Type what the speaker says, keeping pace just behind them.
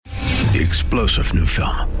the explosive new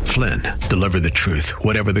film, Flynn, deliver the truth,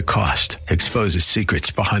 whatever the cost, exposes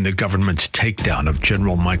secrets behind the government's takedown of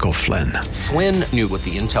General Michael Flynn. Flynn knew what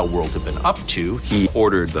the intel world had been up to. He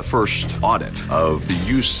ordered the first audit of the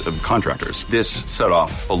use of contractors. This set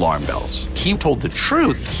off alarm bells. He told the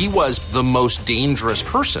truth. He was the most dangerous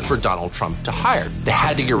person for Donald Trump to hire. They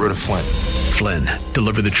had to get rid of Flynn. Flynn,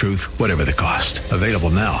 deliver the truth, whatever the cost. Available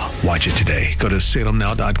now. Watch it today. Go to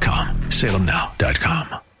salemnow.com.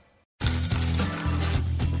 salemnow.com.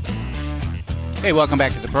 Hey, welcome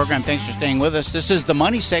back to the program. Thanks for staying with us. This is the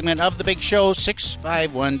money segment of the big show,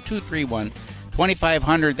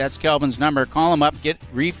 651-231-2500. That's Kelvin's number. Call him up, get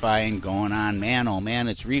refi going on. Man, oh man,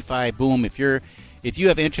 it's refi boom. If you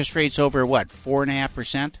have interest rates over,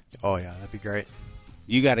 4.5%? Oh, yeah, that'd be great.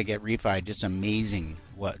 You got to get refied. It's amazing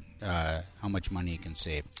how much money you can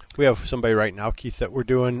save. We have somebody right now, Keith, that we're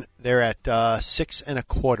doing. They're at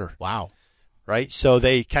 6.25%. Wow. Right? So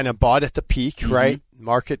they kind of bought at the peak, right?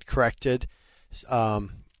 Market corrected.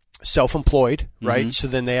 Self-employed, right? So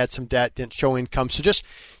then they had some debt, didn't show income. So just,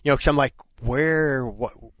 because I'm like, where,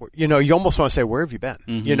 you almost want to say, where have you been?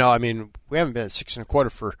 We haven't been at 6.25%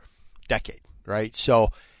 for a decade, right?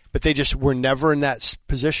 So, but they just were never in that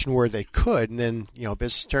position where they could. And then,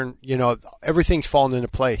 business turn, everything's fallen into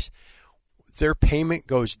place. Their payment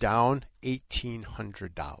goes down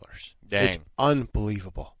 $1,800. Dang. It's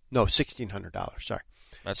unbelievable. No, $1,600. Sorry.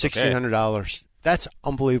 That's $1,600. Okay. That's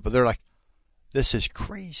unbelievable. They're like, this is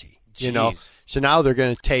crazy, Jeez. So now they're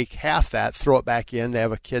going to take half that, throw it back in. They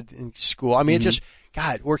have a kid in school. I mean, it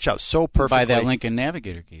works out so perfectly. Buy that Lincoln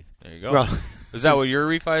Navigator, Keith. There you go. Well, is that what your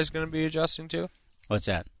refi is going to be adjusting to? What's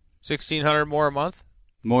that? $1,600 more a month?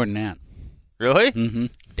 More than that. Really? Mm-hmm.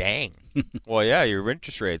 Dang. Well, yeah, your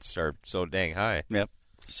interest rates are so dang high. Yep.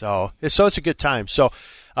 So it's a good time. So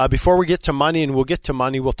before we get to money, and we'll get to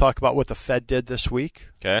money, we'll talk about what the Fed did this week.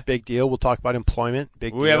 Okay. Big deal. We'll talk about employment.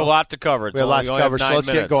 Big deal. We have a lot to cover. We have a lot to cover, so let's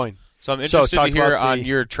get going. So I'm interested to hear on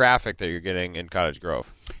your traffic that you're getting in Cottage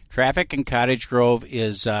Grove. Traffic in Cottage Grove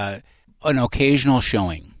is an occasional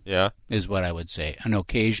showing. Yeah. Is what I would say. An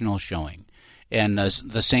occasional showing. And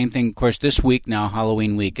the same thing, of course, this week now,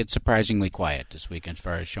 Halloween week, it's surprisingly quiet this week as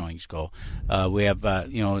far as showings go. We have,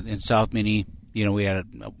 in South Mini, we had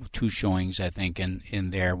 2 showings, I think,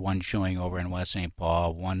 in there. 1 showing over in West St.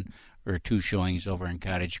 Paul, 1 or 2 showings over in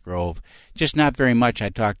Cottage Grove. Just not very much. I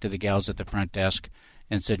talked to the gals at the front desk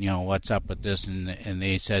and said, what's up with this? And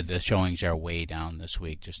they said the showings are way down this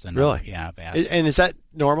week. Just enough. Really? Yeah. And is that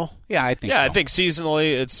normal? Yeah, I think Yeah, so. I think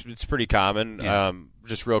seasonally it's pretty common. Yeah.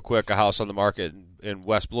 Just real quick, a house on the market in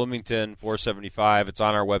West Bloomington, $475. It's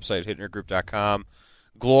on our website, hittnergroup.com.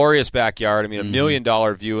 Glorious backyard. I mean, $1 million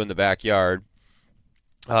view in the backyard.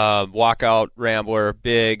 Walkout Rambler,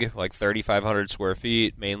 big, like 3,500 square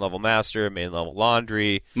feet, main level master, main level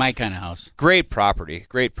laundry. My kind of house. Great property.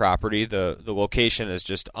 The location is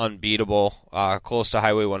just unbeatable. Close to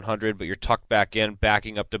Highway 100, but you're tucked back in,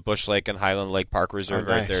 backing up to Bush Lake and Highland Lake Park Reserve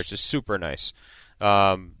right there. It's just super nice.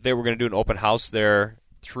 They were going to do an open house there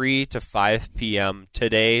 3 to 5 p.m.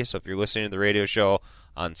 today. So if you're listening to the radio show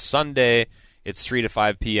on Sunday, it's 3 to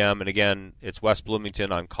 5 p.m. And again, it's West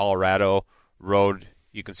Bloomington on Colorado Road.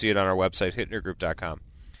 You can see it on our website,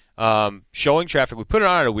 hittnergroup.com. Showing traffic, we put it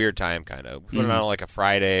on at a weird time, kind of. We put it on like a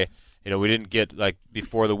Friday. We didn't get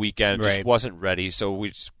before the weekend. It just wasn't ready, so we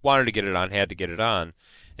just wanted to get it on, had to get it on.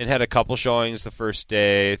 And had a couple showings the first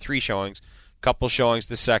day, 3 showings, couple showings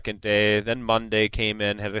the second day. Then Monday came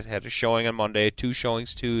in, had a showing on Monday, 2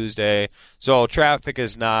 showings Tuesday. So traffic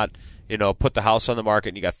is not... put the house on the market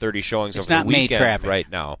and you got 30 showings over the weekend right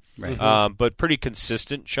now. Right. But pretty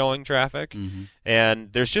consistent showing traffic. Mm-hmm.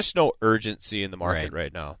 And there's just no urgency in the market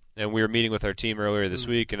right now. And we were meeting with our team earlier this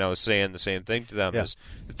week, and I was saying the same thing to them, is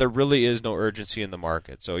that there really is no urgency in the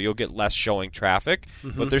market. So you'll get less showing traffic,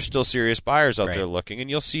 but there's still serious buyers out there looking.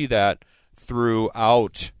 And you'll see that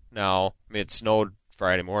throughout now. I mean, it snowed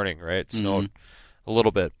Friday morning, right? It snowed a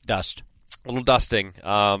little bit. A little dusting,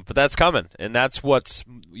 but that's coming, and that's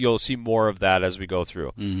you'll see more of that as we go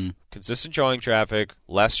through. Mm-hmm. Consistent showing traffic,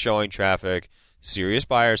 less showing traffic, serious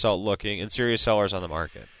buyers out looking, and serious sellers on the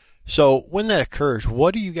market. So when that occurs,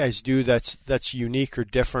 what do you guys do that's unique or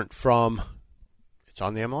different from? It's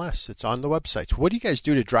on the MLS, it's on the websites. What do you guys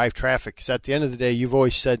do to drive traffic? Because at the end of the day, you've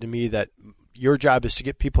always said to me that your job is to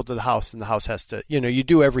get people to the house, and the house has to, you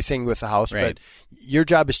do everything with the house, but your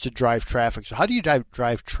job is to drive traffic. So how do you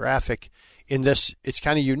drive traffic in this? It's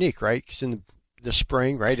kind of unique, right? Because in this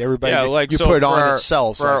spring, right? Everybody, like you so put it on, our, it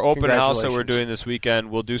sells. For our open house that we're Congratulations. doing this weekend,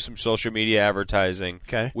 we'll do some social media advertising.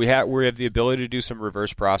 Okay. We have the ability to do some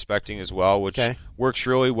reverse prospecting as well, which works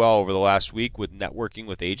really well over the last week with networking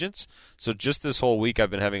with agents. So just this whole week, I've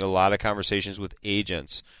been having a lot of conversations with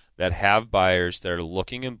agents that have buyers that are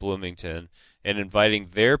looking in Bloomington and inviting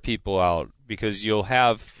their people out, because you'll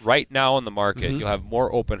have, right now in the market, you'll have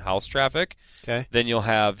more open house traffic than you'll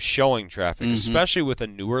have showing traffic, especially with a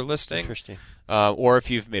newer listing. Interesting. Or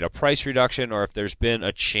if you've made a price reduction, or if there's been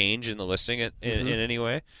a change in the listing in any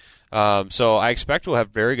way. So I expect we'll have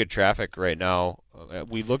very good traffic right now.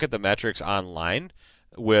 We look at the metrics online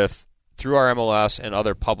through our MLS and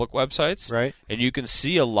other public websites, right? And you can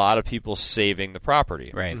see a lot of people saving the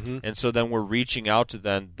property, right? And so then we're reaching out to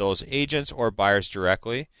those agents or buyers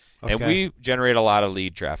directly, and we generate a lot of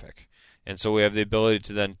lead traffic. And so we have the ability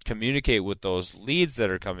to then communicate with those leads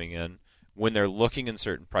that are coming in when they're looking in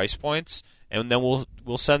certain price points, and then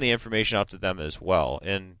we'll send the information out to them as well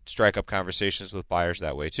and strike up conversations with buyers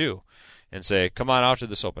that way too, and say, come on out to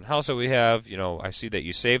this open house that we have. I see that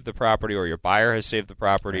you saved the property, or your buyer has saved the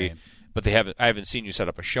property, right, but I haven't seen you set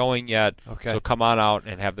up a showing yet. So come on out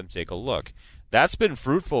and have them take a look. That's been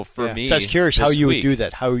fruitful for me. So I was curious how you would do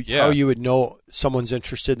that, how Yeah. you would know someone's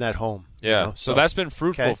interested in that home. Yeah, so that's been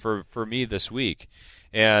fruitful for me this week,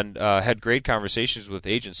 and had great conversations with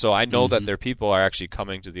agents. So I know that their people are actually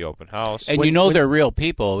coming to the open house. And they're real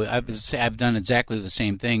people. I've done exactly the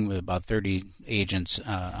same thing with about 30 agents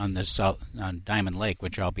on Diamond Lake,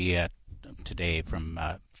 which I'll be at today from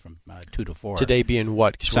 2 to 4. Today being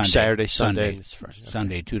what? Sunday, Sunday,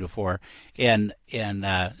 Sunday 2 to 4, and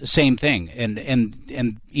same thing,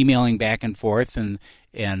 and emailing back and forth, and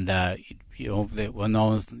we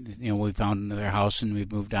found another house and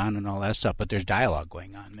we've moved on and all that stuff, but there's dialogue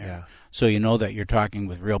going on there. Yeah. So you know that you're talking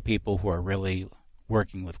with real people who are really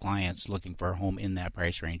working with clients looking for a home in that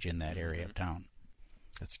price range in that area of town.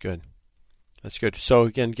 That's good. That's good. So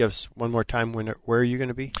again, give us one more time. Where are you going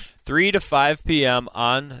to be? 3 to 5 p.m.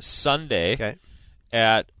 on Sunday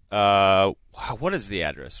at what is the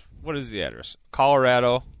address?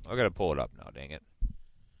 Colorado. I got to pull it up now. Dang it.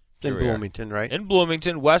 In Bloomington, right? In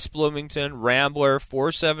Bloomington, West Bloomington, Rambler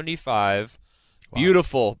 475. Wow.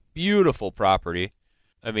 Beautiful, beautiful property.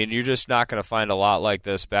 I mean, you're just not going to find a lot like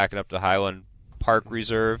this backing up to Highland Park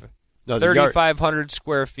Reserve. 3,500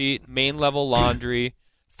 square feet, main level laundry.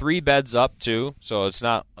 3 beds up too, so it's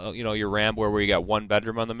not your Rambler where you got 1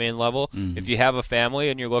 bedroom on the main level. If you have a family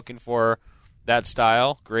and you're looking for that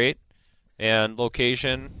style, great. And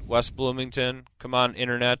location, West Bloomington. Come on,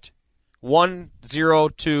 internet,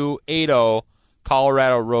 10280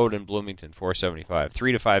 Colorado Road in Bloomington, 475.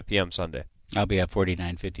 3 to 5 p.m. Sunday. I'll be at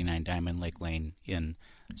 4959 Diamond Lake Lane in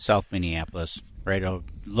South Minneapolis. Right,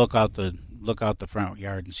 look out the front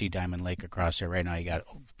yard and see Diamond Lake across there. Right now, you got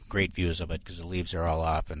great views of it because the leaves are all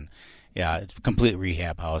off, and it's a complete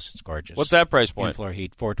rehab house. It's gorgeous. What's that price point? In-floor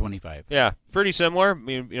heat, $425. Yeah, pretty similar. I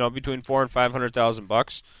mean, between $400,000 and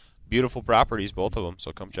 $500,000. Beautiful properties, both of them.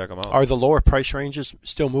 So come check them out. Are the lower price ranges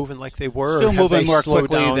still moving like they were? Still moving more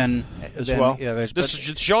quickly than well. Yeah,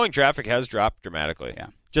 the showing traffic has dropped dramatically. Yeah,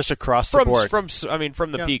 just across the board. From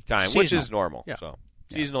the peak time, seasonal, which is normal. Yeah. So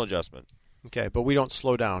seasonal adjustment. Okay, but we don't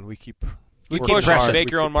slow down. We keep pushing. Make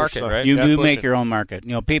your own market, right? You make your own market.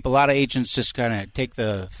 A lot of agents just kind of take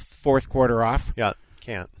the fourth quarter off. Yeah,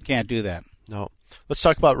 can't do that. No. Let's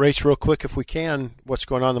talk about rates real quick if we can. What's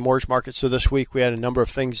going on in the mortgage market? So this week we had a number of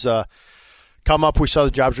things come up. We saw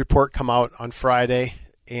the jobs report come out on Friday,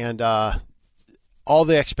 and all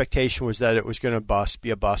the expectation was that it was going to be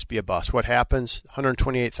a bust. What happens?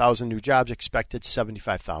 128,000 new jobs, expected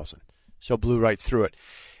 75,000. So blew right through it.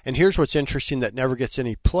 And here's what's interesting that never gets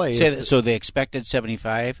any play. So they expected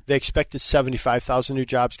 75? They expected 75,000 new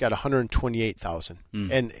jobs, got 128,000.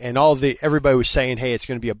 And everybody was saying, hey, it's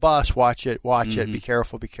going to be a bust. Watch it. Be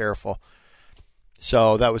careful.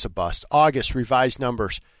 So that was a bust. August, revised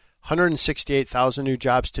numbers, 168,000 new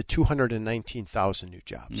jobs to 219,000 new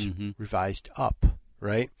jobs. Revised up,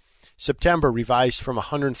 right? September revised from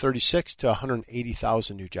 136 to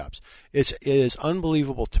 180,000 new jobs. It is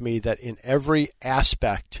unbelievable to me that in every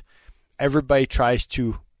aspect, everybody tries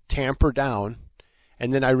to tamper down.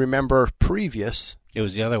 And then I remember previous. It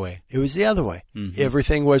was the other way.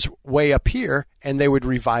 Everything was way up here, and they would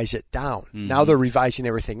revise it down. Now they're revising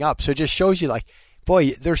everything up. So it just shows you,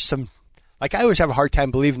 boy, there's some. I always have a hard time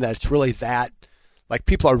believing that it's really that.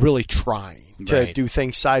 People are really trying to do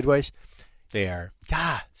things sideways. They are.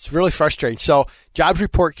 God, it's really frustrating. So, jobs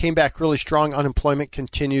report came back really strong. Unemployment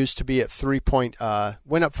continues to be at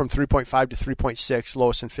went up from 3.5 to 3.6,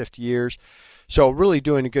 lowest in 50 years. So really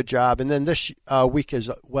doing a good job. And then this week as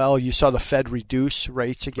well, you saw the Fed reduce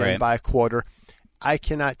rates again by a quarter. I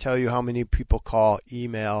cannot tell you how many people call,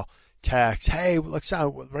 email, text, hey, rates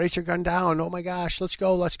are going down. Oh, my gosh, let's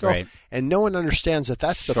go. Right. And no one understands that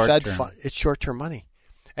that's the Fed fund. It's short-term money.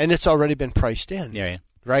 And it's already been priced in. Yeah.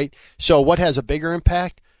 Right? So what has a bigger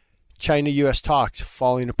impact? China-U.S. talks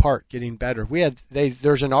falling apart, getting better.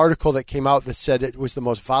 There's an article that came out that said it was the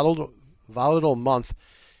most volatile month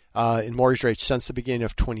in mortgage rates since the beginning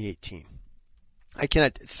of 2018.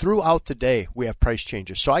 Throughout the day, we have price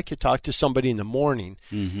changes. So I could talk to somebody in the morning,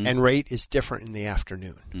 and rate is different in the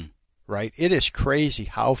afternoon, right? It is crazy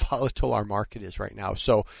how volatile our market is right now.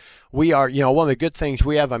 So we are, one of the good things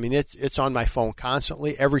we have, it's on my phone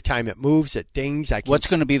constantly. Every time it moves, it dings. What's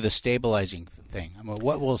going to be the stabilizing thing?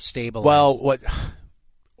 What will stabilize? Well,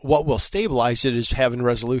 what will stabilize it is having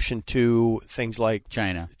resolution to things like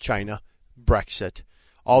China, Brexit,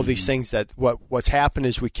 all these things that what's happened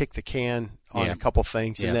is we kick the can on a couple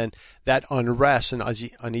things, and then that unrest and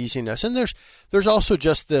uneasiness. And there's also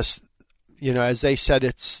just this, as they said,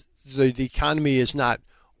 it's the economy is not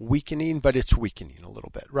weakening, but it's weakening a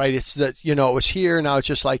little bit, right? It's that, it was here, now it's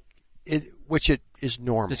just like it, which it is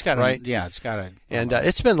normal, right? Yeah, it's got to. And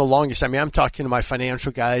it's been the longest. I'm talking to my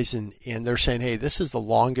financial guys, and they're saying, hey, this is the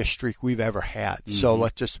longest streak we've ever had. So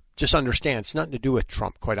let's just understand, it's nothing to do with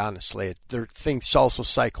Trump, quite honestly. Things also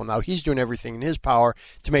cycle. Now, he's doing everything in his power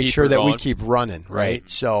to make sure that we keep running, right?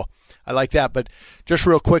 So I like that. But just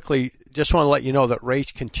real quickly, just want to let you know that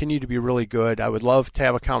rates continue to be really good. I would love to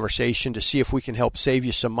have a conversation to see if we can help save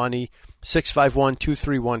you some money.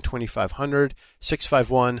 651-231-2500,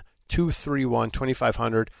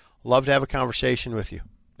 651-231-2500. Love to have a conversation with you.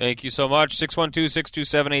 Thank you so much.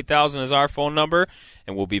 612-627-8000 is our phone number,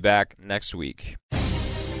 and we'll be back next week.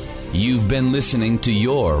 You've been listening to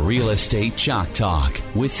Your Real Estate Chalk Talk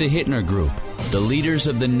with the Hittner Group, the leaders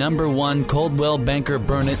of the #1 Coldwell Banker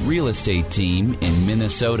Burnett real estate team in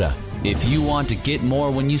Minnesota. If you want to get more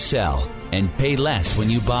when you sell and pay less when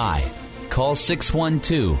you buy, call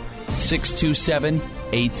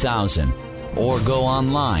 612-627-8000 or go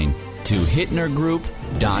online to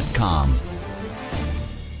hittnergroup.com.